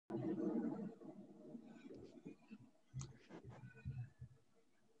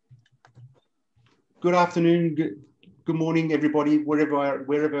Good afternoon, good morning, everybody, wherever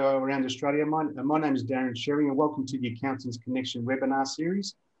around Australia. My name is Darren Xerri, and welcome to the Accountants Connection webinar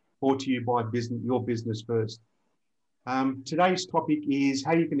series, brought to you by Your Business First. Today's topic is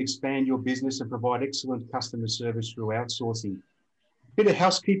how you can expand your business and provide excellent customer service through outsourcing. A bit of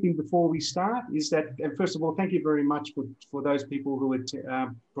housekeeping before we start is that, and first of all, thank you very much for those people who had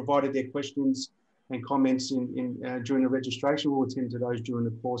provided their questions and comments during the registration. We'll attend to those during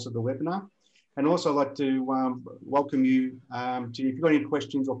the course of the webinar. And also I'd like to welcome you if you've got any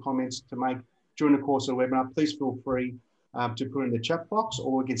questions or comments to make during the course of the webinar, please feel free to put in the chat box,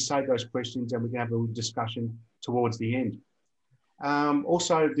 or we can save those questions and we can have a discussion towards the end.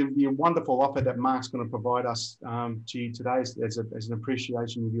 Also, there'll be a wonderful offer that Mark's going to provide us to you today as an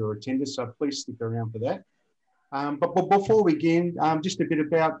appreciation of your attendance, so please stick around for that. But before we begin, just a bit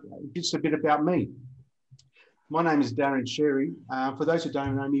about me. My name is Darren Xerri. For those who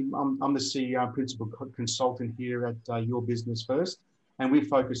don't know me, I'm the CEO and Principal Consultant here at Your Business First, and we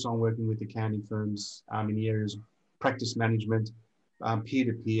focus on working with accounting firms in the areas of practice management,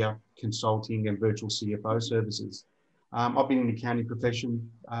 peer-to-peer consulting, and virtual CFO services. I've been in the accounting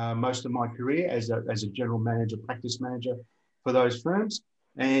profession most of my career as a general manager, practice manager for those firms,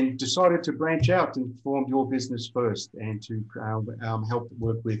 and decided to branch out and form Your Business First and to help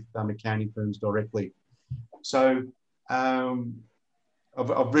work with accounting firms directly. So I've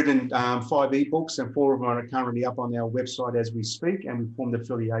written 5 ebooks, and 4 of them are currently up on our website as we speak, and we've formed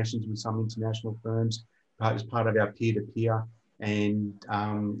affiliations with some international firms as part of our peer-to-peer and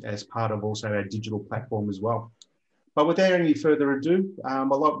as part of also our digital platform as well. But without any further ado,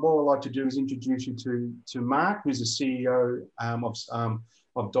 what I'd like to do is introduce you to Mark, who's the CEO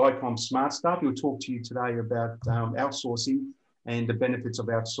of DyCom SmartStaff. He'll talk to you today about outsourcing and the benefits of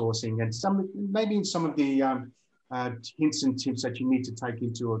outsourcing, and maybe some of the hints and tips that you need to take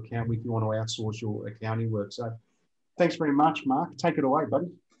into account if you want to outsource your accounting work. So thanks very much, Mark. Take it away, buddy.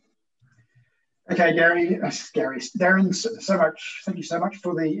 Okay, Darren, thank you so much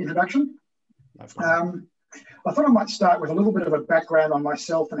for the introduction. No problem. I thought I might start with a little bit of a background on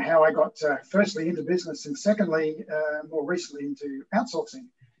myself and how I got firstly into business, and secondly, more recently, into outsourcing.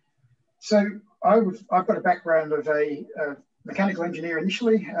 So I've got a background of a mechanical engineer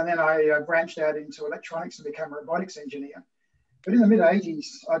initially, and then I branched out into electronics and became a robotics engineer. But in the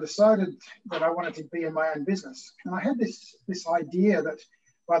mid-80s, I decided that I wanted to be in my own business. And I had this idea that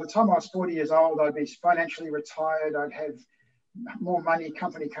by the time I was 40 years old, I'd be financially retired, I'd have more money,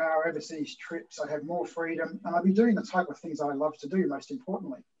 company car, overseas trips, I'd have more freedom, and I'd be doing the type of things I love to do, most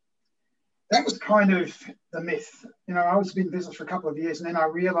importantly. That was kind of the myth. You know, I was in business for a couple of years, and then I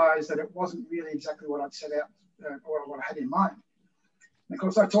realized that it wasn't really exactly what I'd set out or what I had in mind. And of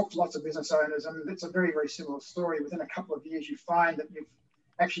course, I talked to lots of business owners, and it's a very, very similar story. Within a couple of years, you find that you've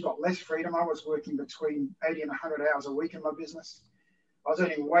actually got less freedom. I was working between 80 and 100 hours a week in my business. I was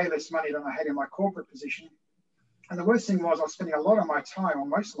earning way less money than I had in my corporate position. And the worst thing was I was spending a lot of my time, or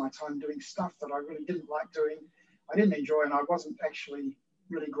most of my time, doing stuff that I really didn't like doing, I didn't enjoy, and I wasn't actually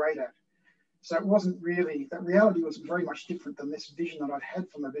really great at. So it wasn't really, that reality was very much different than this vision that I'd had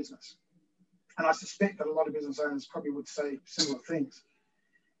from the business. And I suspect that a lot of business owners probably would say similar things.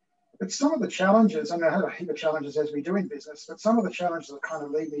 But some of the challenges, and I had a heap of challenges as we do in business, but some of the challenges that kind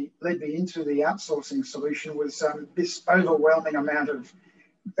of led me into the outsourcing solution was this overwhelming amount of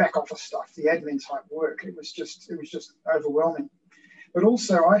back office stuff, the admin type work. It was just overwhelming. But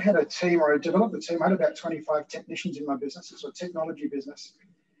also I had a team, or I developed a team. I had about 25 technicians in my business. It's a technology business.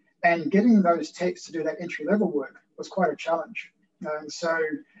 And getting those techs to do that entry-level work was quite a challenge. So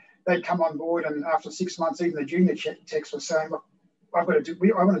they'd come on board, and after 6 months, even the junior techs were saying, look, I want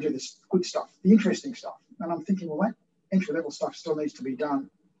to do this good stuff, the interesting stuff. And I'm thinking, well, that entry-level stuff still needs to be done.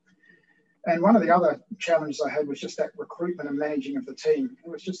 And one of the other challenges I had was just that recruitment and managing of the team. It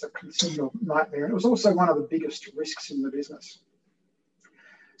was just a continual nightmare. And it was also one of the biggest risks in the business.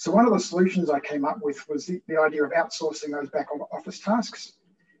 So one of the solutions I came up with was the idea of outsourcing those back office tasks,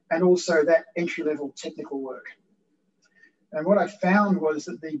 and also that entry-level technical work. And what I found was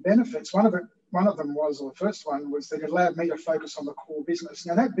that the benefits, one of them was, or the first one, was that it allowed me to focus on the core business.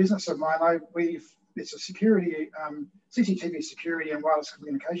 Now that business of mine, it's a security, CCTV security and wireless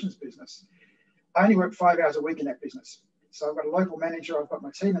communications business. I only work 5 hours a week in that business. So I've got a local manager, I've got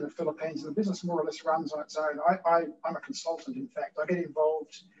my team in the Philippines, and the business more or less runs on its own. I'm a consultant, in fact. I get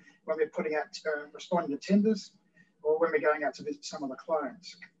involved when we're putting out, responding to tenders, or when we're going out to visit some of the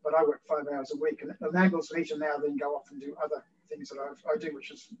clients. But I work 5 hours a week, and it enables me to now then go off and do other things that I do,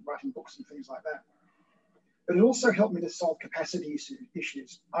 which is writing books and things like that. But it also helped me to solve capacity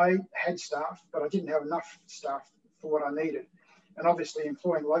issues. I had staff, but I didn't have enough staff for what I needed. And obviously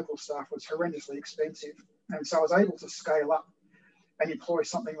employing local staff was horrendously expensive. And so I was able to scale up and employ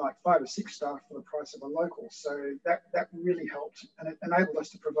something like 5 or 6 staff for the price of a local. So that really helped, and it enabled us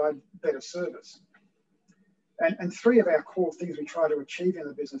to provide better service. And 3 of our core things we try to achieve in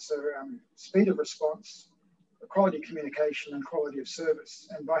the business are speed of response, quality of communication, and quality of service.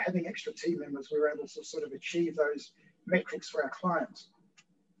 And by having extra team members, we were able to sort of achieve those metrics for our clients.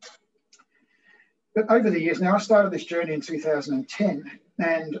 But over the years, now I started this journey in 2010,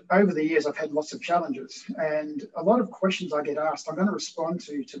 and over the years I've had lots of challenges, and a lot of questions I get asked I'm going to respond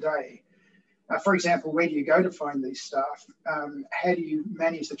to today. For example, where do you go to find these staff? How do you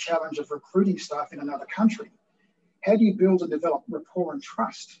manage the challenge of recruiting staff in another country? How do you build and develop rapport and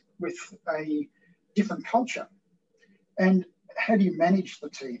trust with a different culture? And how do you manage the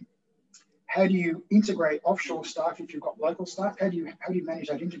team? How do you integrate offshore staff if you've got local staff? How do you manage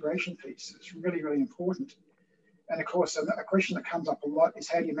that integration piece? It's really, really important. And of course, a question that comes up a lot is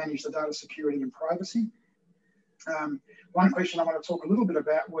how do you manage the data security and privacy? One question I want to talk a little bit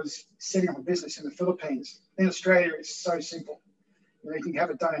about was setting up a business in the Philippines. In Australia, it's so simple. You can have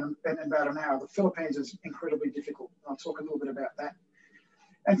it done in about an hour. The Philippines is incredibly difficult. I'll talk a little bit about that.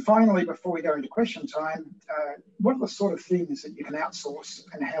 And finally, before we go into question time, what are the sort of things that you can outsource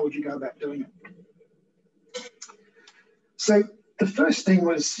and how would you go about doing it? So the first thing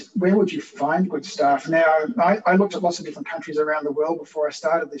was, where would you find good staff? Now, I looked at lots of different countries around the world before I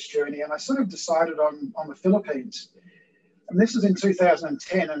started this journey, and I sort of decided on the Philippines. And this was in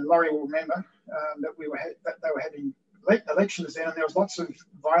 2010, and Laurie will remember that they were having elections then, and there was lots of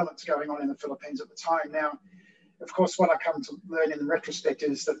violence going on in the Philippines at the time. Now, of course, what I come to learn in retrospect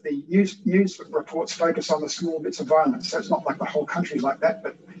is that the news reports focus on the small bits of violence. So it's not like the whole country's like that.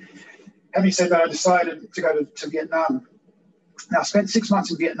 But having said that, I decided to go to Vietnam. Now, I spent 6 months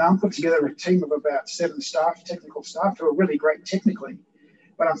in Vietnam, put together a team of about 7 staff, technical staff, who were really great technically.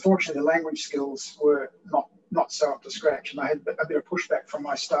 But unfortunately, the language skills were not so up to scratch. And I had a bit of pushback from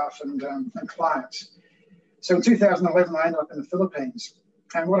my staff and clients. So in 2011, I ended up in the Philippines.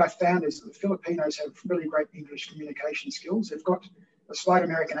 And what I found is that the Filipinos have really great English communication skills. They've got a slight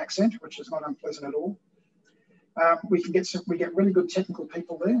American accent, which is not unpleasant at all. We get really good technical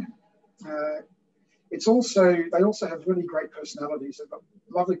people there. They also have really great personalities. They've got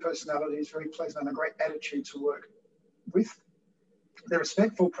lovely personalities, very pleasant, and a great attitude to work with. They're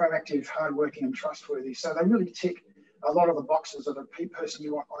respectful, proactive, hardworking, and trustworthy. So they really tick a lot of the boxes of a person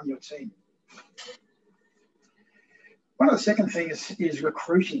you want on your team. One of the second things is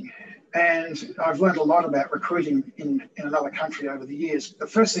recruiting. And I've learned a lot about recruiting in another country over the years. The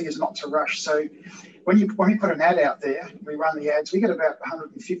first thing is not to rush. So when we put an ad out there, we run the ads, we get about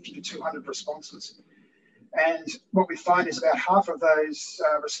 150 to 200 responses. And what we find is about half of those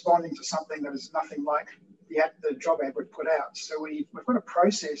responding to something that is nothing like the job ad would put out. So we've got a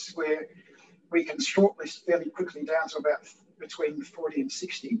process where we can shortlist fairly quickly down to about between 40 and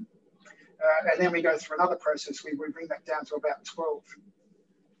 60. And then we go through another process. We bring that down to about 12.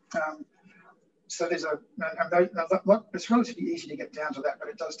 So there's it's relatively easy to get down to that, but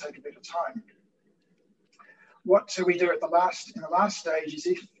it does take a bit of time. What we do in the last stage is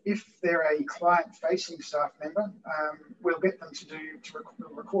if they're a client-facing staff member, we'll get them to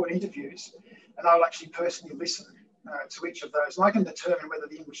record interviews, and I'll actually personally listen to each of those, and I can determine whether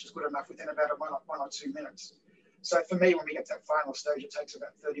the English is good enough within about one or 2 minutes. So for me, when we get to that final stage, it takes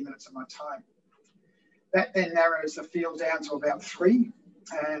about 30 minutes of my time. That then narrows the field down to about 3.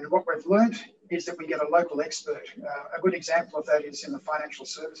 And what we've learned is that we get a local expert. A good example of that is in the financial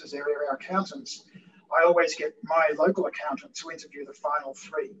services area, our accountants. I always get my local accountant to interview the final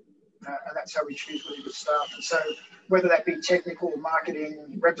 3. And that's how we choose really good staff. And so whether that be technical,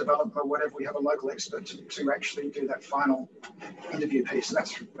 marketing, web development, or whatever, we have a local expert to actually do that final interview piece. And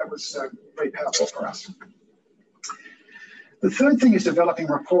that was very powerful for us. The third thing is developing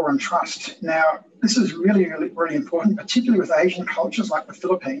rapport and trust. Now, this is really, really, really important, particularly with Asian cultures like the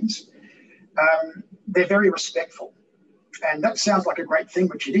Philippines. They're very respectful. And that sounds like a great thing,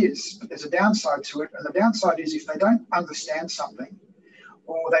 which it is, but there's a downside to it. And the downside is if they don't understand something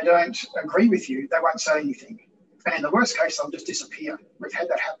or they don't agree with you, they won't say anything. And in the worst case, they'll just disappear. We've had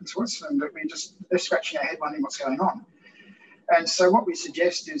that happen to us, and they're scratching our head wondering what's going on. And so what we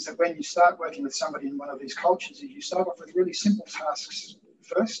suggest is that when you start working with somebody in one of these cultures, is you start off with really simple tasks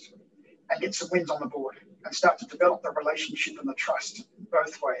first and get some wins on the board and start to develop the relationship and the trust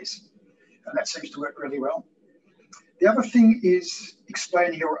both ways. And that seems to work really well. The other thing is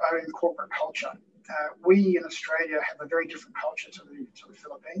explaining your own corporate culture. We in Australia have a very different culture to the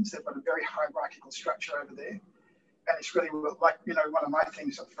Philippines. They've got a very hierarchical structure over there. And it's really like, you know, one of my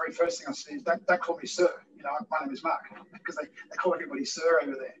things, the very first thing I say is don't call me sir. You know, my name is Mark, because they call everybody sir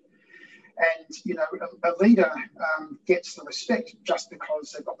over there. And, you know, a leader gets the respect just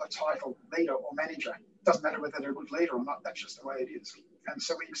because they've got the title leader or manager. It doesn't matter whether they're a good leader or not, that's just the way it is. And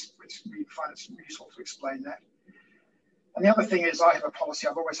so we find it's useful to explain that. And the other thing is I have a policy,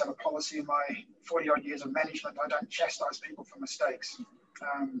 I've always had a policy in my 40 odd years of management, I don't chastise people for mistakes.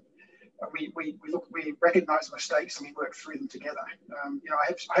 We recognise mistakes and we work through them together. You know,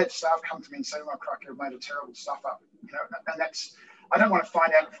 I had staff come to me and say, "Oh, crikey, I've made a terrible stuff up." You know, and that's, I don't want to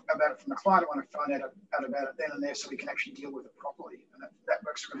find out about it from the client. I want to find out about it then and there so we can actually deal with it properly. And that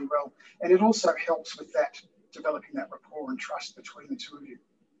works really well. And it also helps with that, developing that rapport and trust between the two of you.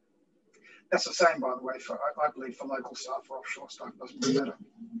 That's the same, by the way, I believe for local staff or offshore staff, doesn't really matter.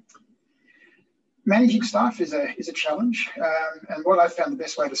 Managing staff is a challenge, and what I found the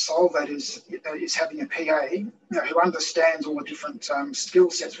best way to solve that is having a PA, you know, who understands all the different skill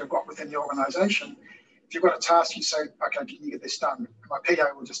sets we've got within the organisation. If you've got a task, you say, "Okay, can you get this done?" My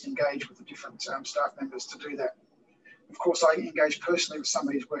PA will just engage with the different staff members to do that. Of course, I engage personally with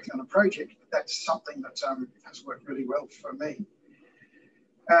somebody who's working on a project, but that's something that has worked really well for me.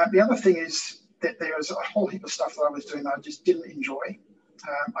 The other thing is that there was a whole heap of stuff that I was doing that I just didn't enjoy.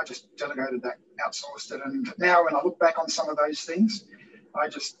 I just delegated that, outsourced it. And now when I look back on some of those things, I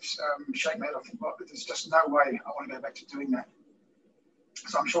just shake my head. I think, well, there's just no way I want to go back to doing that.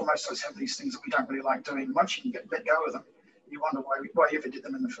 So I'm sure most of us have these things that we don't really like doing. Once you can let go of them, you wonder why you ever did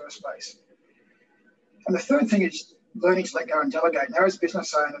them in the first place. And the third thing is learning to let go and delegate. Now, as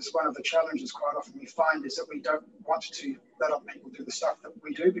business owners, one of the challenges quite often we find is that we don't want to let other people do the stuff that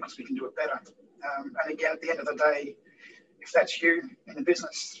we do because we can do it better. And again, at the end of the day, if that's you in a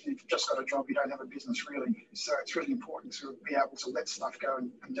business, you've just got a job, you don't have a business really. So it's really important to be able to let stuff go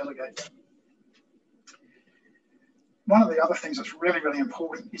and delegate. One of the other things that's really, really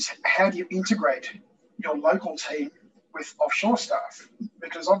important is how do you integrate your local team with offshore staff?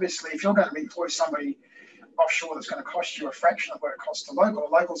 Because obviously, if you're going to employ somebody offshore that's going to cost you a fraction of what it costs to local, a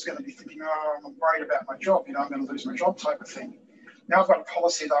local's going to be thinking, "Oh, I'm worried about my job, you know, I'm going to lose my job," type of thing. Now I've got a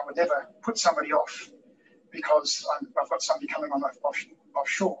policy that I would never put somebody off because I've got somebody coming on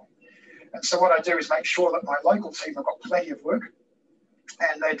offshore. And so what I do is make sure that my local team have got plenty of work,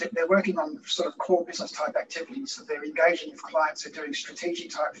 and they're working on sort of core business type activities. So they're engaging with clients, they're doing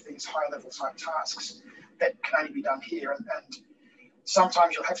strategic type things, higher level type tasks that can only be done here. And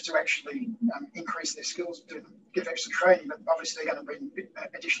sometimes you'll have to actually increase their skills, give extra training, but obviously they're going to bring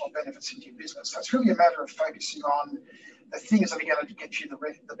additional benefits into your business. So it's really a matter of focusing on the things that are going to get you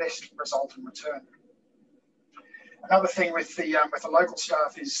the best result in return. Another thing with the local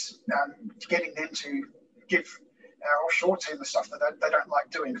staff is getting them to give our offshore team the stuff that they don't like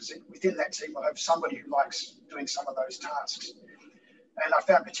doing, because within that team we'll have somebody who likes doing some of those tasks. And I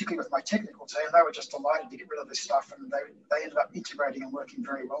found particularly with my technical team, they were just delighted to get rid of this stuff, and they ended up integrating and working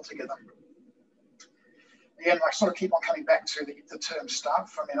very well together. Again, I sort of keep on coming back to the term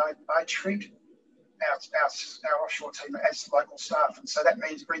staff. I mean, I treat our offshore team as local staff, and so that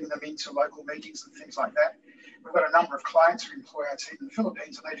means bringing them into local meetings and things like that. We've got a number of clients who employ our team in the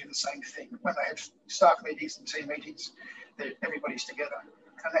Philippines, and they do the same thing. When they have staff meetings and team meetings, everybody's together,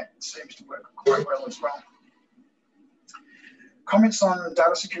 and that seems to work quite well as well. Comments on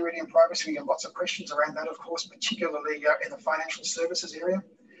data security and privacy. We get lots of questions around that, of course, particularly in the financial services area.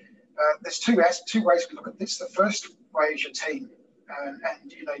 There's two ways we look at this. The first way is your team.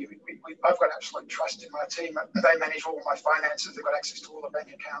 And you know, I've got absolute trust in my team. They manage all of my finances. They've got access to all the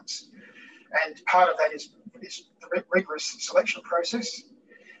bank accounts. And part of that is the rigorous selection process.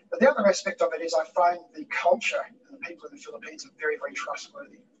 But the other aspect of it is I find the culture and the people in the Philippines are very, very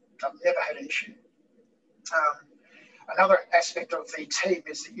trustworthy. I've never had an issue. Another aspect of the team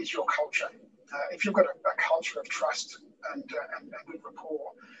is your culture. If you've got a culture of trust and good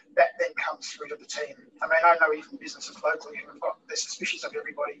rapport, that then comes through to the team. I mean, I know even businesses locally who have got, they're suspicious of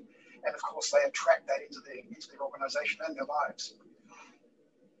everybody, and of course they attract that into their organisation and their lives.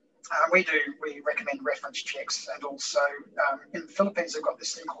 We recommend reference checks, and also in the Philippines they've got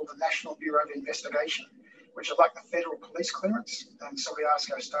this thing called the National Bureau of Investigation, which is like the federal police clearance, and so we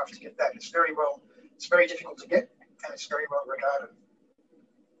ask our staff to get that. It's very difficult to get, and it's very well regarded.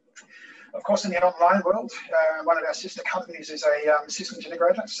 Of course, in the online world, one of our sister companies is a systems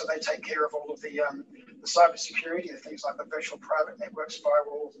integrator, so they take care of all of the cyber security, the things like the virtual private networks,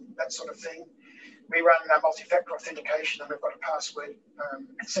 firewalls, and that sort of thing. We run multi-factor authentication, and we've got a password,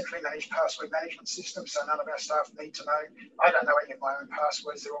 centrally managed password management system, so none of our staff need to know. I don't know any of my own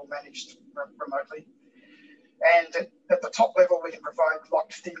passwords, they're all managed remotely. And at the top level, we can provide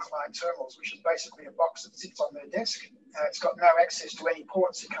locked thin client terminals, which is basically a box that sits on their desk. It's got no access to any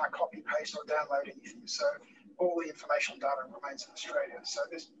ports, you can't copy, paste, or download anything. So all the information data remains in Australia. So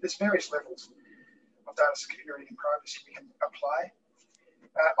there's various levels of data security and privacy we can apply.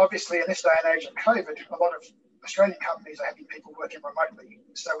 Obviously, in this day and age of COVID, a lot of Australian companies are having people working remotely.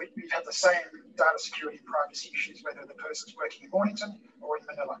 So we've had the same data security and privacy issues, whether the person's working in Mornington or in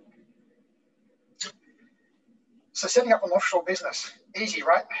Manila. So setting up an offshore business, easy,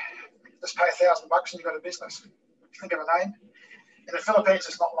 right? Just pay $1,000 and you've got a business. Think of a name. In the Philippines,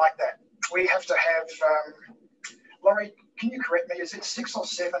 it's not like that. We have to have, Laurie, can you correct me? Is it 6 or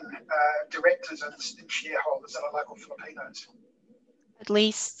 7 directors and shareholders that are local Filipinos? At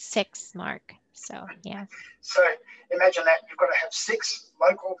least 6, Mark. So, yeah. So imagine that you've got to have 6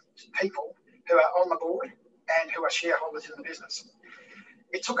 local people who are on the board and who are shareholders in the business.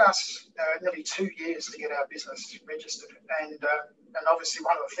 It took us nearly 2 years to get our business registered. And obviously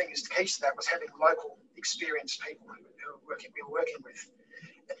one of the things, the keys to that was having local experienced people who we were working with.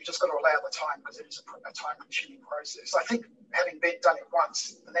 And you just got to allow the time because it is a time-consuming process. I think having done it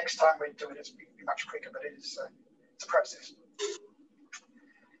once, the next time we do it, it'll be much quicker, but it's a process.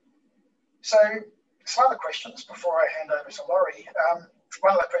 So some other questions before I hand over to Laurie.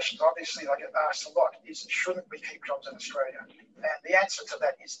 One of the questions obviously I get asked a lot is, shouldn't we keep jobs in Australia? And the answer to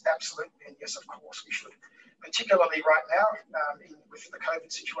that is absolutely, and yes, of course we should. Particularly right now, with the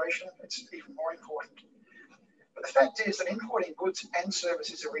COVID situation, it's even more important. But the fact is that importing goods and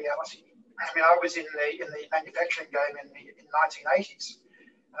services is a reality. I mean, I was in the manufacturing game in the 1980s.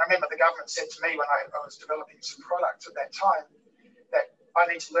 And I remember the government said to me when I was developing some products at that time, that I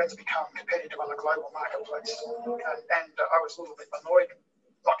need to learn to become competitive on a global marketplace. And I was a little bit annoyed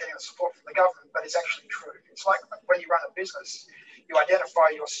not getting the support from the government, but it's actually true. It's like when you run a business, you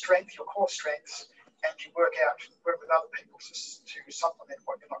identify your strength, your core strengths, and you work with other people to supplement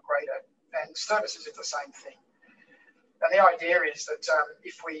what you're not great at. And services is the same thing. And the idea is that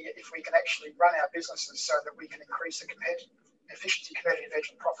if we can actually run our businesses so that we can increase the efficiency, competitive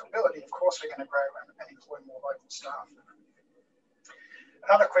edge, and profitability, of course we're going to grow and employ more local staff.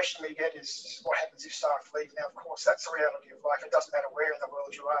 Another question we get is, what happens if staff leave? Now, of course, that's the reality of life. It doesn't matter where in the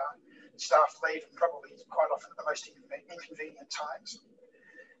world you are. Staff leave, and probably quite often at the most inconvenient times.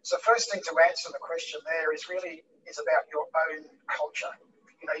 So first thing to answer the question there is about your own culture.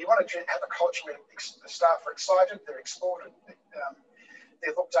 You know, you want to have a culture where the staff are excited, they're explored,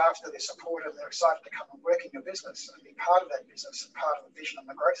 they're looked after, they're supported, and they're excited to come and work in your business and be part of that business and part of the vision and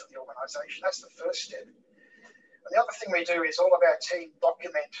the growth of the organisation. That's the first step. And the other thing we do is all of our team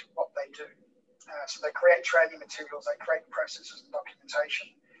document what they do. So they create training materials, they create processes and documentation.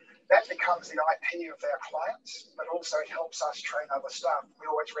 That becomes the IP of our clients, but also it helps us train other staff. We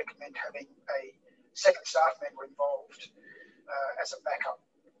always recommend having a second staff member involved as a backup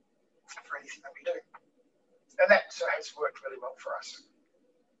for anything that we do. And that has worked really well for us.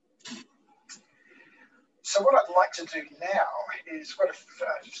 So what I'd like to do now is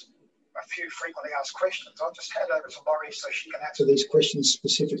just a few frequently asked questions. I'll just hand over to Laurie so she can answer these questions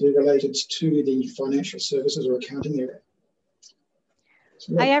specifically related to the financial services or accounting area.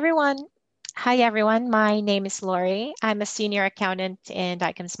 So, Hi, everyone. Hi, everyone. My name is Laurie. I'm a senior accountant in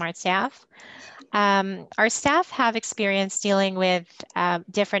DyCom SmartStaff. Our staff have experience dealing with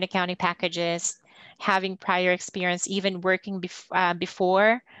different accounting packages, having prior experience even working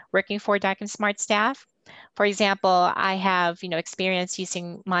before working for DyCom SmartStaff. For example, I have experience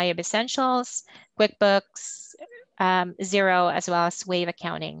using MyWeb Essentials, QuickBooks, Xerri, as well as Wave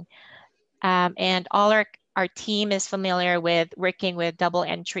Accounting. And all our team is familiar with working with double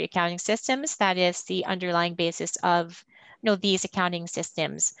entry accounting systems. That is the underlying basis of these accounting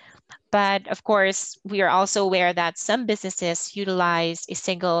systems. But of course, we are also aware that some businesses utilize a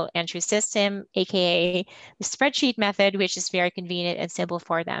single entry system, aka the spreadsheet method, which is very convenient and simple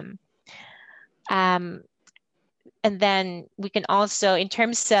for them. And then we can also, in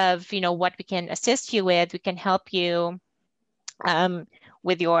terms of what we can assist you with, we can help you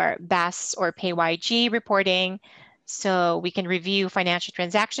with your BAS or PAYG reporting. So we can review financial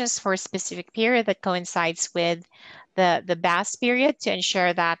transactions for a specific period that coincides with the BAS period to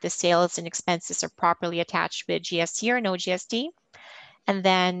ensure that the sales and expenses are properly attached with GST or no GST. And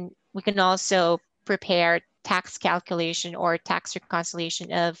then we can also prepare tax calculation or tax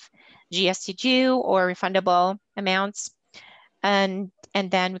reconciliation of GST due or refundable amounts. And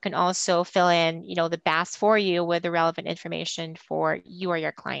then we can also fill in, the BAS for you with the relevant information for you or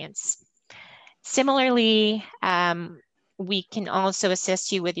your clients. Similarly, we can also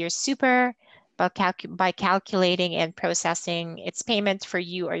assist you with your super by calculating and processing its payment for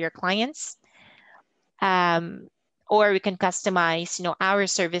you or your clients. Or we can customize, our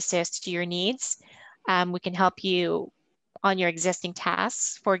services to your needs. We can help you on your existing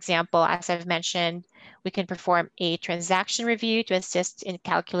tasks. For example, as I've mentioned, we can perform a transaction review to assist in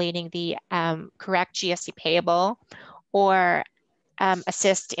calculating the correct GST payable, or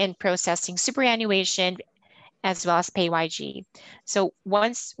assist in processing superannuation as well as PayYG. So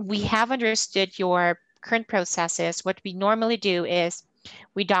once we have understood your current processes, what we normally do is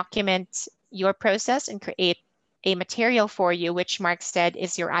we document your process and create a material for you, which Mark said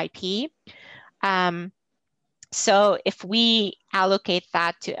is your IP. So if we allocate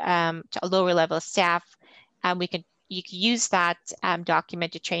that to a lower level staff, you can use that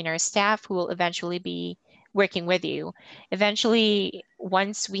document to train our staff, who will eventually be working with you. Eventually,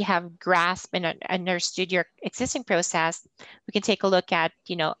 once we have grasped and understood your existing process, we can take a look at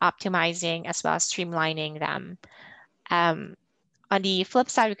optimizing as well as streamlining them. On the flip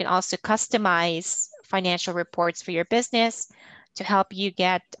side, we can also customize financial reports for your business to help you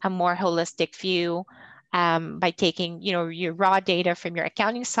get a more holistic view by taking your raw data from your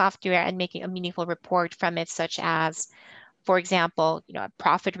accounting software and making a meaningful report from it, such as, for example, a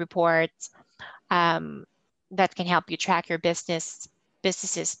profit report that can help you track your business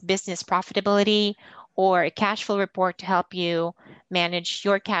profitability, or a cash flow report to help you manage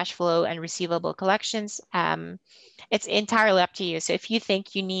your cash flow and receivable collections. It's entirely up to you. So if you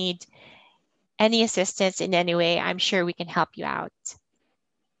think you need any assistance in any way, I'm sure we can help you out.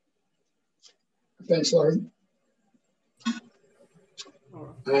 Thanks, Laurie.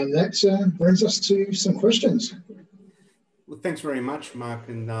 And that brings us to some questions. Well, thanks very much, Mark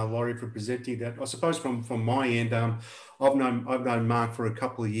and Laurie, for presenting that. I suppose from my end, I've known Mark for a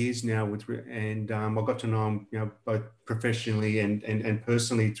couple of years now, and I got to know him, both professionally and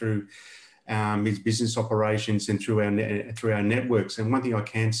personally through his business operations and through our networks. And one thing I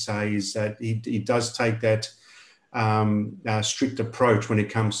can say is that he does take that strict approach when it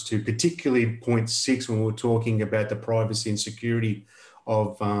comes to particularly point 6, when we're talking about the privacy and security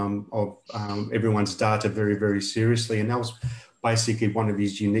of everyone's data very, very seriously. And that was basically one of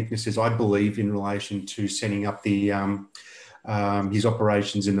his uniquenesses, I believe, in relation to setting up the his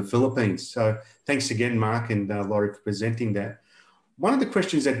operations in the Philippines. So thanks again, Mark and Laurie, for presenting that. One of the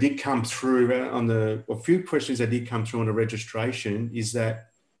questions that did come through a few questions that did come through on the registration is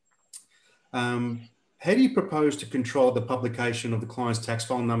that how do you propose to control the publication of the client's tax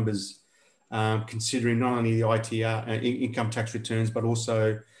file numbers, considering not only the ITR, income tax returns, but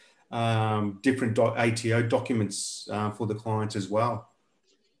also different ATO documents for the clients as well?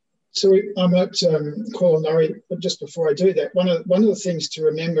 So I might call on Laurie, but just before I do that, one of the things to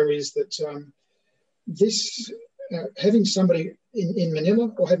remember is that having somebody in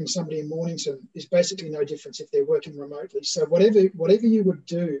Manila or having somebody in Mornington is basically no difference if they're working remotely. So whatever you would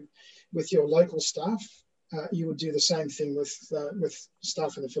do with your local staff, you would do the same thing with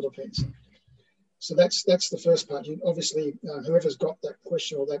staff in the Philippines. So that's the first part. Obviously, whoever's got that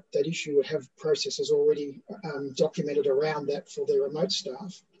question or that issue would have processes already documented around that for their remote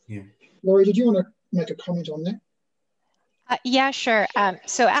staff. Yeah. Laurie, did you want to make a comment on that? Yeah, sure.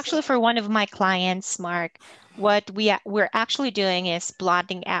 So actually, for one of my clients, Mark, what we're actually doing is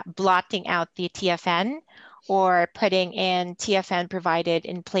blotting out the TFN, or putting in TFN provided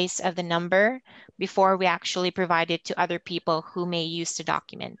in place of the number before we actually provide it to other people who may use the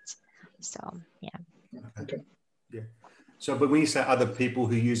document. So, yeah. Okay. Yeah. So, but when you say other people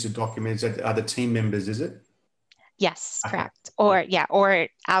who use the documents, other team members, is it? Yes, okay. Correct. Or or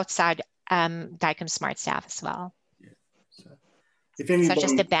outside DyCom SmartStaff as well. Yeah. So, if anybody, such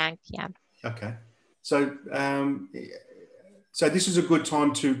as the bank, yeah. Okay. So, so this is a good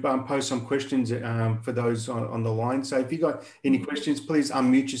time to post some questions for those on the line. So if you've got any questions, please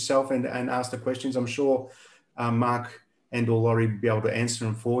unmute yourself and ask the questions. I'm sure Mark and or Laurie will be able to answer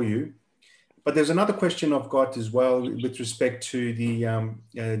them for you. But there's another question I've got as well with respect to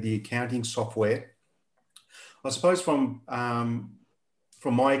the accounting software. I suppose from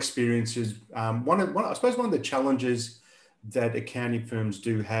my experiences, one of the challenges that accounting firms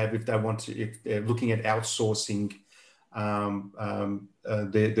do have if they're looking at outsourcing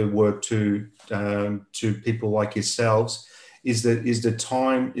their work to people like yourselves is the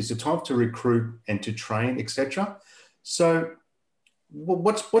time to recruit and to train, etc. So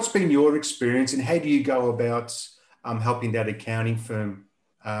what's been your experience, and how do you go about helping that accounting firm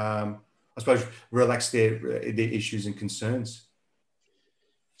I suppose relax their issues and concerns?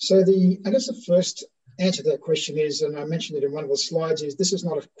 So I guess the first answer to that question is, and I mentioned it in one of the slides, is this is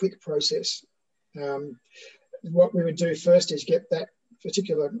not a quick process. What we would do first is get that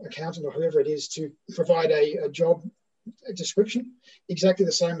particular accountant or whoever it is to provide a job description, exactly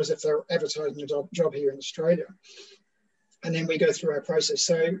the same as if they're advertising a job here in Australia. And then we go through our process.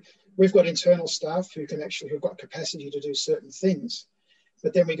 So we've got internal staff who've got capacity to do certain things.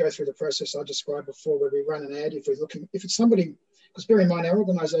 But then we go through the process I described before, where we run an ad. If it's somebody, because bear in mind, our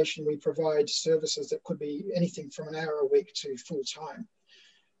organisation, we provide services that could be anything from an hour a week to full time.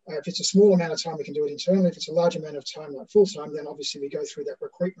 If it's a small amount of time, we can do it internally. If it's a large amount of time, like full time, then obviously we go through that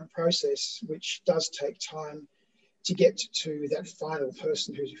recruitment process, which does take time to get to that final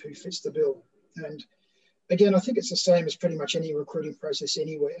person who fits the bill. And again, I think it's the same as pretty much any recruiting process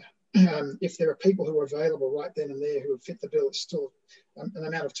anywhere. If there are people who are available right then and there who fit the bill, it's still an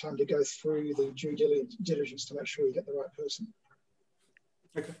amount of time to go through the due diligence to make sure you get the right person.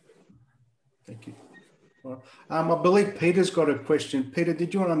 Okay, thank you. Well, I believe Peter's got a question. Peter,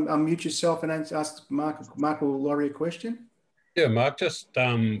 did you want to unmute yourself and ask Mark or Laurie a question? Yeah, Mark, just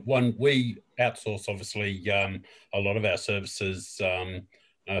one, we outsource obviously a lot of our services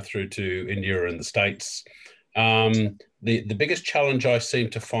through to India and the States. The biggest challenge I seem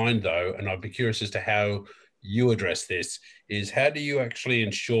to find though, and I'd be curious as to how you address this, is how do you actually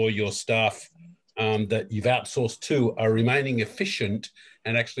ensure your staff that you've outsourced to are remaining efficient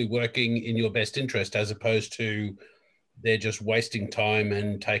and actually working in your best interest, as opposed to they're just wasting time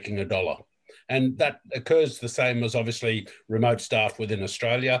and taking a dollar? And that occurs the same as obviously remote staff within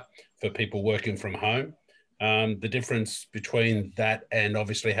Australia for people working from home. The difference between that and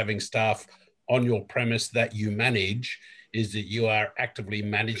obviously having staff on your premise that you manage is that you are actively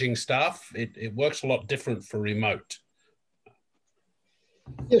managing staff. It works a lot different for remote.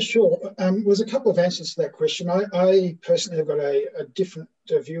 Yeah, sure. There's a couple of answers to that question. I personally have got a different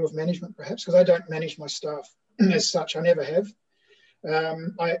view of management, perhaps, because I don't manage my staff as such. I never have.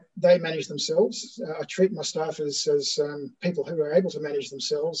 They manage themselves. I treat my staff as people who are able to manage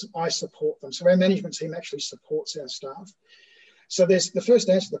themselves. I support them. So our management team actually supports our staff. So the first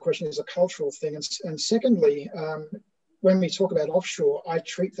answer to the question is a cultural thing. And secondly, when we talk about offshore, I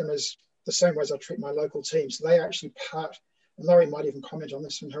treat them as the same way as I treat my local teams. So they are actually part, and Laurie might even comment on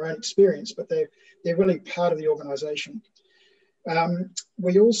this from her own experience, but they're really part of the organisation.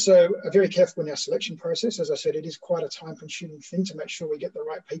 We also are very careful in our selection process. As I said, it is quite a time-consuming thing to make sure we get the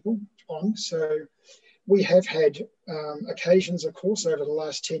right people on. So we have had occasions, of course, over the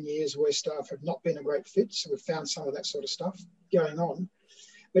last 10 years where staff have not been a great fit. So we've found some of that sort of stuff going on.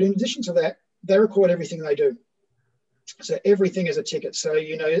 But in addition to that, they record everything they do. So everything is a ticket. So,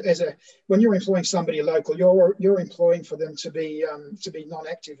 you know, when you're employing somebody local, you're employing for them to be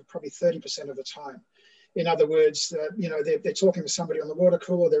non-active probably 30% of the time. In other words, you know, they're talking to somebody on the water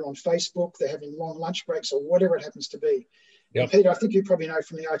cooler, they're on Facebook, they're having long lunch breaks or whatever it happens to be. Yep. And Peter, I think you probably know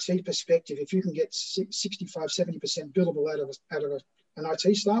from the IT perspective, if you can get 65, 70% billable out of an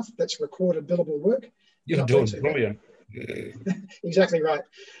IT staff, that's recorded billable work. You're doing brilliant. Exactly right.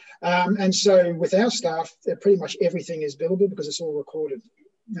 And so with our staff, pretty much everything is billable because it's all recorded.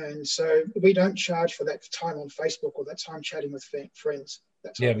 And so we don't charge for that time on Facebook or that time chatting with friends.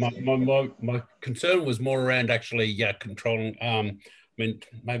 Yeah, my concern was more around actually controlling. I mean,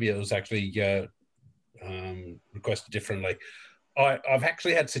 maybe it was actually requested differently. I've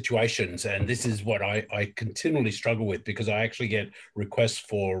actually had situations, and this is what I continually struggle with, because I actually get requests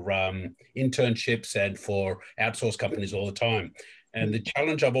for internships and for outsource companies all the time. And the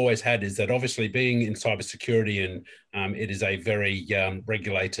challenge I've always had is that obviously being in cybersecurity, and it is a very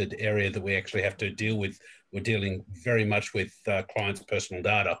regulated area that we actually have to deal with. We're dealing very much with clients' personal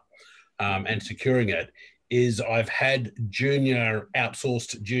data and securing it. Is I've had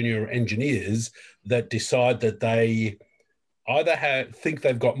outsourced junior engineers that decide that they either think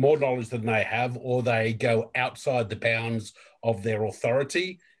they've got more knowledge than they have, or they go outside the bounds of their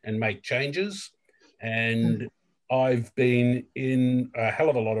authority and make changes. And I've been in a hell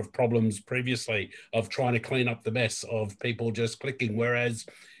of a lot of problems previously of trying to clean up the mess of people just clicking. Whereas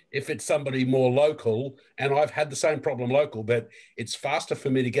if it's somebody more local, and I've had the same problem local, but it's faster for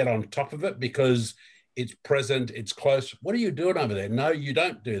me to get on top of it because it's present, it's close. What are you doing over there? No, you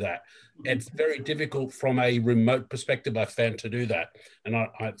don't do that. It's very difficult from a remote perspective, I found, to do that. And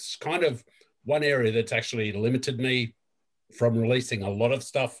it's kind of one area that's actually limited me from releasing a lot of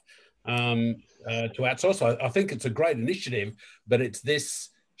stuff to outsource. I think it's a great initiative, but it's this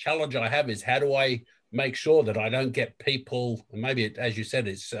challenge I have is how do I make sure that I don't get people, and maybe as you said,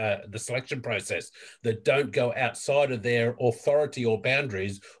 it's the selection process, that don't go outside of their authority or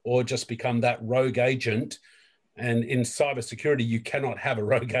boundaries or just become that rogue agent. And in cybersecurity, you cannot have a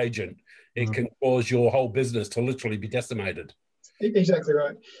rogue agent. It can cause your whole business to literally be decimated. Exactly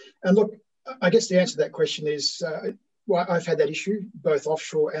right. And look, I guess the answer to that question is, well, I've had that issue both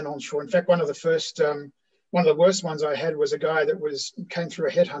offshore and onshore. In fact, one of the worst ones I had was a guy that came through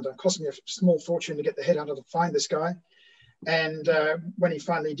a headhunter. It cost me a small fortune to get the headhunter to find this guy. And when he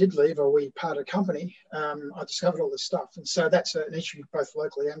finally did leave, or we parted company, I discovered all this stuff. And so that's an issue both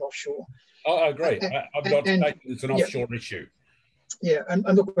locally and offshore. Oh, I agree. I'm not saying it's an offshore issue. Yeah, and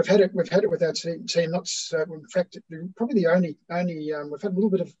look, we've had it with our team. Not in fact, probably the only we've had a little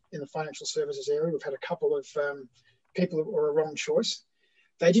bit of in the financial services area. We've had a couple of people who were a wrong choice.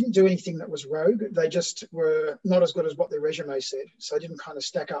 They didn't do anything that was rogue. They just were not as good as what their resume said. So they didn't kind of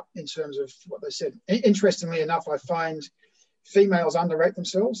stack up in terms of what they said. Interestingly enough, I find females underrate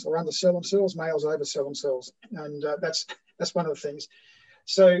themselves or undersell themselves. Males oversell themselves, and that's one of the things.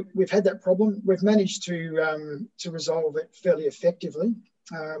 So we've had that problem. We've managed to resolve it fairly effectively.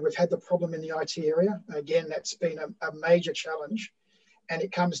 We've had the problem in the IT area. Again, that's been a major challenge. And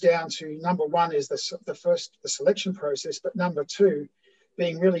it comes down to, number one is the selection process, but number two,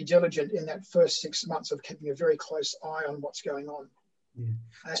 being really diligent in that first 6 months of keeping a very close eye on what's going on.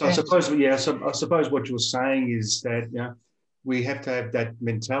 Yeah. So I suppose what you're saying is that we have to have that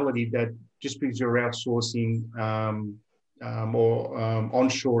mentality that just because you're outsourcing or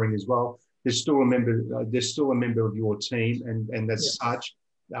onshoring as well, there's still a member of your team, and as such,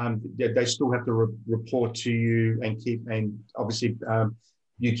 they still have to report to you and obviously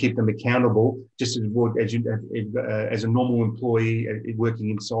you keep them accountable, just as would as a normal employee working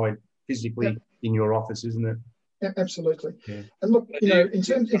inside physically in your office, isn't it? Yeah, absolutely. Yeah. And look, in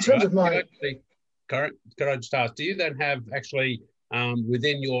terms of my, can I just ask? Do you then have actually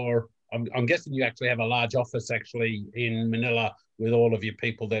within your? I'm guessing you actually have a large office actually in Manila with all of your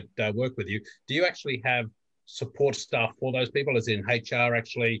people that work with you. Do you actually have support staff for those people, as in HR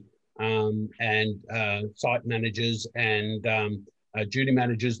actually, and site managers and duty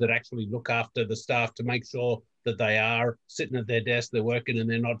managers that actually look after the staff to make sure that they are sitting at their desk, they're working, and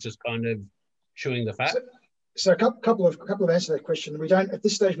they're not just kind of chewing the fat? So a couple of answers to that question. We don't, at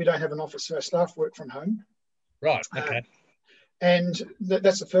this stage, we don't have an office, so our staff work from home. Right. Okay. And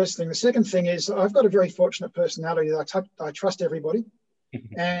that's the first thing. The second thing is I've got a very fortunate personality that I trust everybody.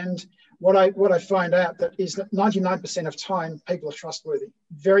 And what I find out that is that 99% of time people are trustworthy.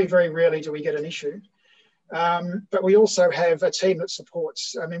 Very, very rarely do we get an issue. But we also have a team that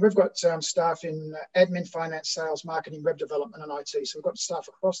supports. I mean, we've got staff in admin, finance, sales, marketing, web development, and IT. So we've got staff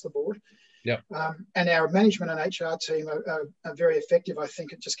across the board. Yeah. And our management and HR team are very effective, I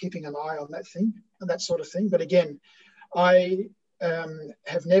think, at just keeping an eye on that sort of thing. But again, I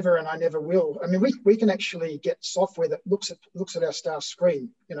have never, and I never will. I mean, we can actually get software that looks at our staff screen.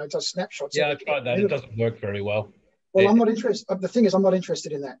 It does snapshots. Yeah, I tried that. It doesn't work very well. Well, I'm not interested. The thing is, I'm not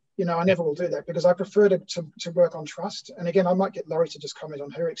interested in that. I never will do that because I prefer to work on trust. And again, I might get Laurie to just comment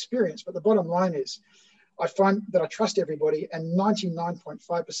on her experience, but the bottom line is, I find that I trust everybody, and 99.5%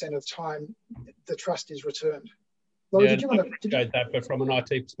 of the time, the trust is returned. Laurie, did you want to? That, but from an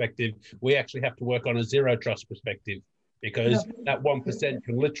IT perspective, we actually have to work on a zero trust perspective, because that 1%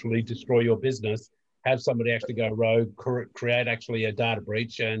 can literally destroy your business, have somebody actually go rogue, create actually a data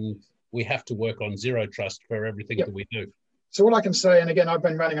breach, and we have to work on zero trust for everything that we do. So what I can say, and again, I've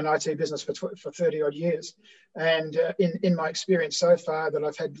been running an IT business for 30 odd years, and in my experience so far, that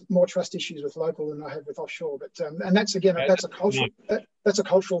I've had more trust issues with local than I have with offshore. But and that's again, that's a cultural that's a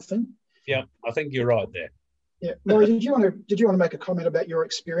cultural thing. Yeah, I think you're right there. Yeah, Laurie, did you want to make a comment about your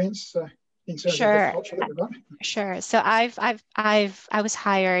experience in terms of the culture that we've got? Sure. So I was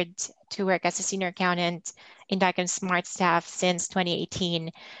hired to work as a senior accountant in DyCom SmartStaff since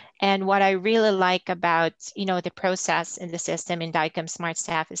 2018. And what I really like about, the process in the system in DyCom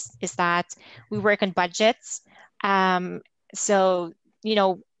SmartStaff is that we work on budgets. So,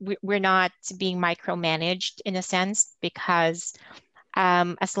 we're not being micromanaged in a sense, because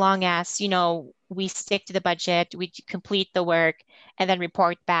as long as, we stick to the budget, we complete the work and then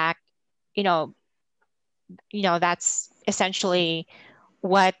report back, that's essentially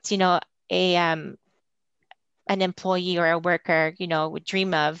what, an employee or a worker, would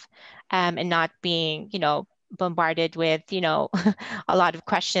dream of, and not being, bombarded with, a lot of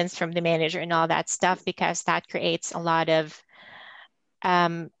questions from the manager and all that stuff, because that creates a lot of,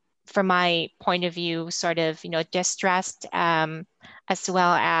 from my point of view, sort of, distrust, as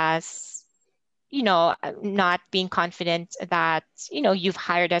well as, not being confident that, you've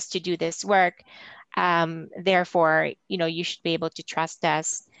hired us to do this work. Therefore, you should be able to trust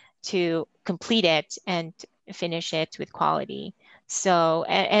us to complete it and finish it with quality. So,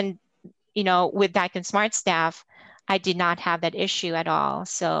 and with DyCom SmartStaff, I did not have that issue at all.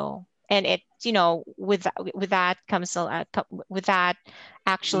 So, and you know, with that comes with that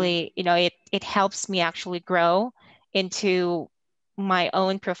actually, you know, it helps me actually grow into my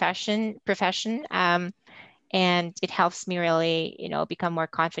own profession, and it helps me really, you know, become more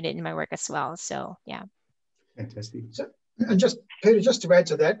confident in my work as well. So yeah. Fantastic. So, and just Peter, just to add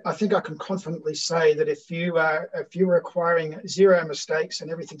to that, I think I can confidently say that if you were requiring 0 mistakes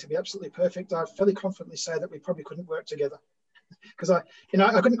and everything to be absolutely perfect, I fairly confidently say that we probably couldn't work together, because I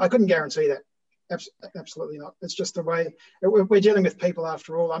couldn't guarantee that. Absolutely not. It's just the way we're dealing with people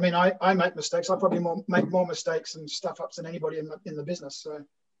after all. I mean, I make mistakes. I probably make more mistakes and stuff ups than anybody in the business. So.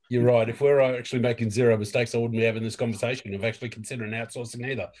 You're right. If we're actually making 0 mistakes, I wouldn't be having this conversation of actually considering outsourcing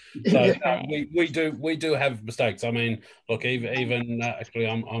either. So we do have mistakes. I mean, look, even actually,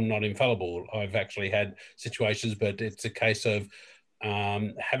 I'm not infallible. I've actually had situations, but it's a case of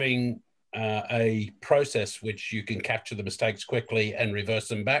having a process which you can capture the mistakes quickly and reverse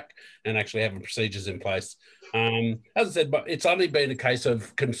them back, and actually having procedures in place. As I said, but it's only been a case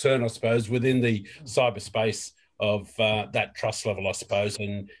of concern, I suppose, within the cyberspace of that trust level, I suppose.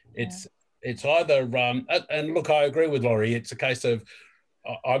 And it's either, and look, I agree with Laurie, it's a case of,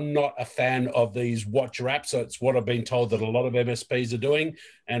 I'm not a fan of these watch your app. So it's what I've been told that a lot of MSPs are doing.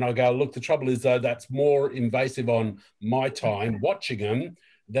 And I go, look, the trouble is though, that's more invasive on my time watching them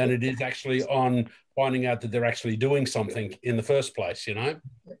than it is actually on finding out that they're actually doing something in the first place, you know?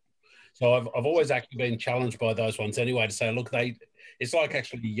 So I've always actually been challenged by those ones anyway, to say, look, it's like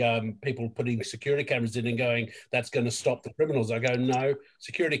actually people putting security cameras in and going, that's going to stop the criminals. I go, no,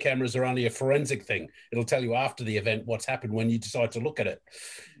 security cameras are only a forensic thing. It'll tell you after the event what's happened when you decide to look at it,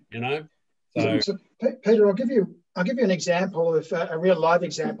 you know? So Peter, I'll give you an example of a real live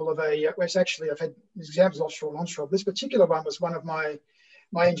example of where's actually, I've had examples offshore and onshore. This particular one was one of my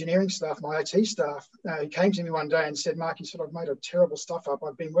engineering staff, my IT staff. He came to me one day and said, Mark, he said, I've made a terrible stuff up.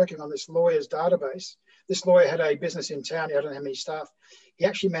 I've been working on this lawyer's database. This lawyer had a business in town. I don't know how many staff. He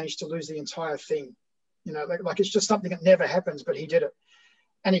actually managed to lose the entire thing. You know, like it's just something that never happens, but he did it.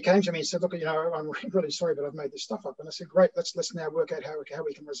 And he came to me and said, look, you know, I'm really sorry, but I've made this stuff up. And I said, great, let's now work out how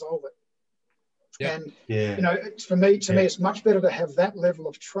we can resolve it. Yeah. And, you know, to me, it's much better to have that level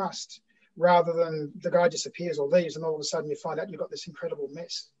of trust rather than the guy disappears or leaves and all of a sudden you find out you've got this incredible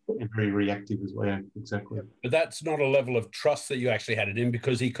mess. And very reactive as well, exactly. But that's not a level of trust that you actually had it in,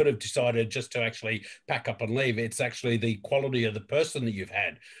 because he could have decided just to actually pack up and leave. It's actually the quality of the person that you've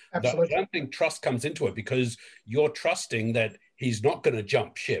had. Absolutely. I don't think trust comes into it, because you're trusting that he's not going to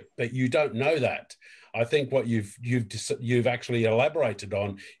jump ship, but you don't know that. I think what you've actually elaborated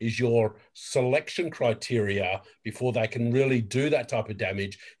on is your selection criteria before they can really do that type of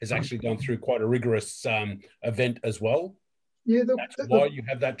damage has actually gone through quite a rigorous event as well. Yeah, that's why you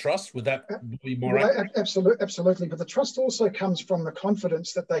have that trust. Would that be more accurate? Absolutely. But the trust also comes from the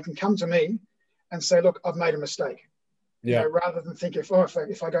confidence that they can come to me and say, look, I've made a mistake. Yeah. You know, rather than think if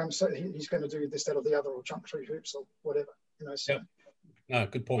I go and say he's going to do this, that, or the other, or jump through hoops or whatever. You know. So. Yep. No,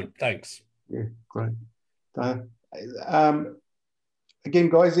 good point. Thanks. Yeah, great. Again,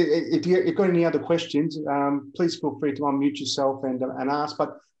 guys, if you've got any other questions, please feel free to unmute yourself and ask.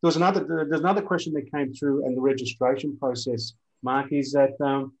 But there's another question that came through in the registration process, Mark, is that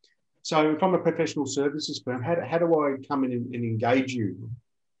so from a professional services firm, how do I come in and engage you?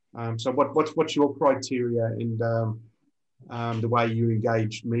 So what's your criteria and the way you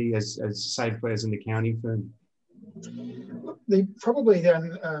engage me as an accounting firm?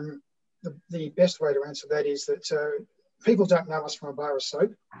 The best way to answer that is that people don't know us from a bar of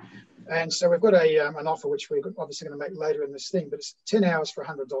soap. And so we've got an offer, which we're obviously going to make later in this thing, but it's 10 hours for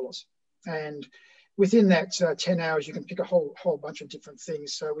 $100. And within that 10 hours, you can pick a whole bunch of different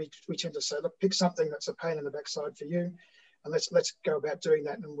things. So we tend to say, look, pick something that's a pain in the backside for you. And let's go about doing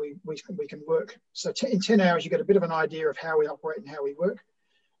that, and we can work. So in 10 hours, you get a bit of an idea of how we operate and how we work.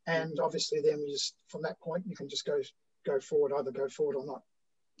 And obviously then from that point, you can just go forward, either go forward or not.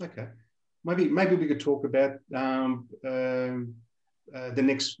 Okay. Maybe we could talk about the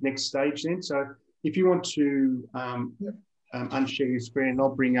next stage then. So if you want to unshare your screen,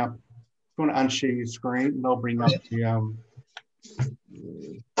 I'll bring up. If you want to unshare your screen, and I'll bring up the.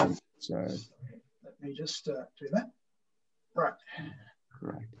 So let me just do that. Right.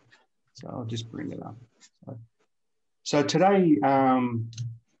 Great. So I'll just bring it up. So today,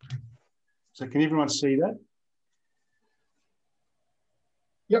 so can everyone see that?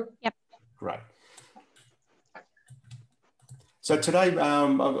 Yep. Great. So today,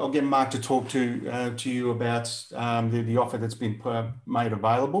 I'll get Mark to talk to you about the offer that's been made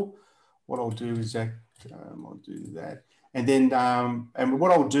available. What I'll do is that I'll do that, and then and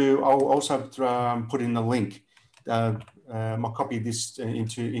what I'll do, I'll also put in the link copy of this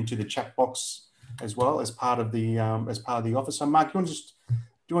into the chat box as well as part of the offer. So Mark, do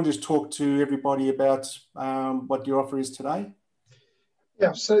you want to just talk to everybody about what your offer is today?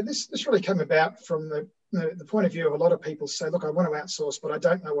 Yeah, so this really came about from the point of view of a lot of people say, look, I want to outsource, but I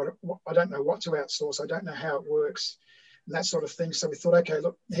don't know what to outsource. I don't know how it works and that sort of thing. So we thought, okay,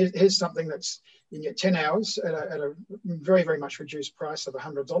 look, here's something that's you can get 10 hours at a very, very much reduced price of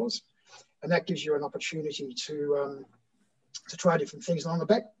 $100. And that gives you an opportunity to try different things. And on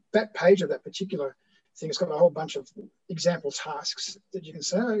the back page of that particular thing, it's got a whole bunch of example tasks that you can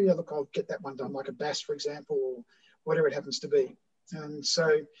say, oh yeah, look, I'll get that one done, like a BAS, for example, or whatever it happens to be. And so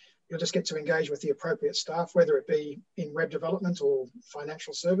you'll just get to engage with the appropriate staff, whether it be in web development or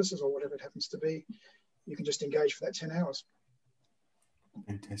financial services or whatever it happens to be. You can just engage for that 10 hours.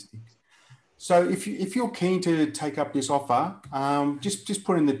 Fantastic. So if you're keen to take up this offer, just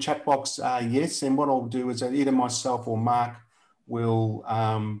put in the chat box yes, and what I'll do is that either myself or Mark will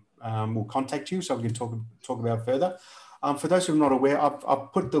contact you so we can talk about it further. For those who are not aware,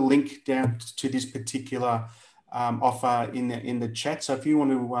 I've put the link down to this particular offer in the chat. So if you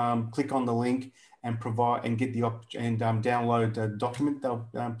want to click on the link and get the download the document,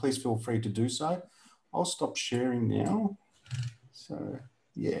 please feel free to do so. I'll stop sharing now. So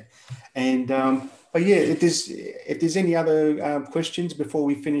yeah, and but yeah, if there's any other questions before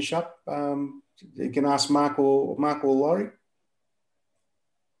we finish up, you can ask Mark or Laurie.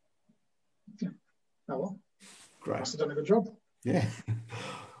 Yeah. Oh well. Great. Must have done a good job. Yeah.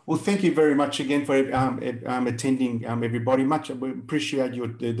 Well, thank you very much again for attending, everybody. We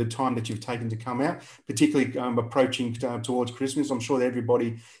appreciate the time that you've taken to come out, particularly approaching towards Christmas. I'm sure that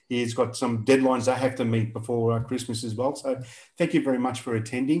everybody here has got some deadlines they have to meet before Christmas as well. So thank you very much for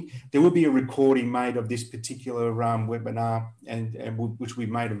attending. There will be a recording made of this particular webinar, and which we've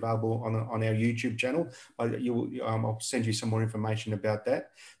made available on our YouTube channel. I'll send you some more information about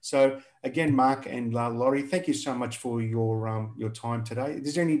that. So again, Mark and Laurie, thank you so much for your time today.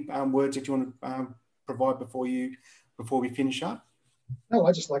 Is there any words that you want to provide before we finish up? No,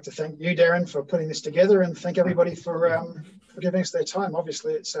 I'd just like to thank you, Darren, for putting this together, and thank everybody for giving us their time.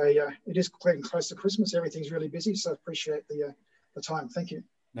 Obviously, it is getting close to Christmas. Everything's really busy, so appreciate the time. Thank you.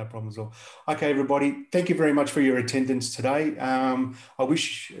 No problems at all. Okay, everybody, thank you very much for your attendance today. I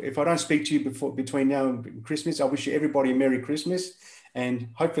wish, if I don't speak to you between now and Christmas, I wish you everybody a Merry Christmas and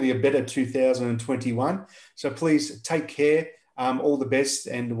hopefully a better 2021. So please take care, all the best,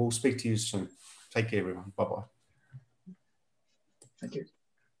 and we'll speak to you soon. Take care, everyone. Bye-bye. Thank you.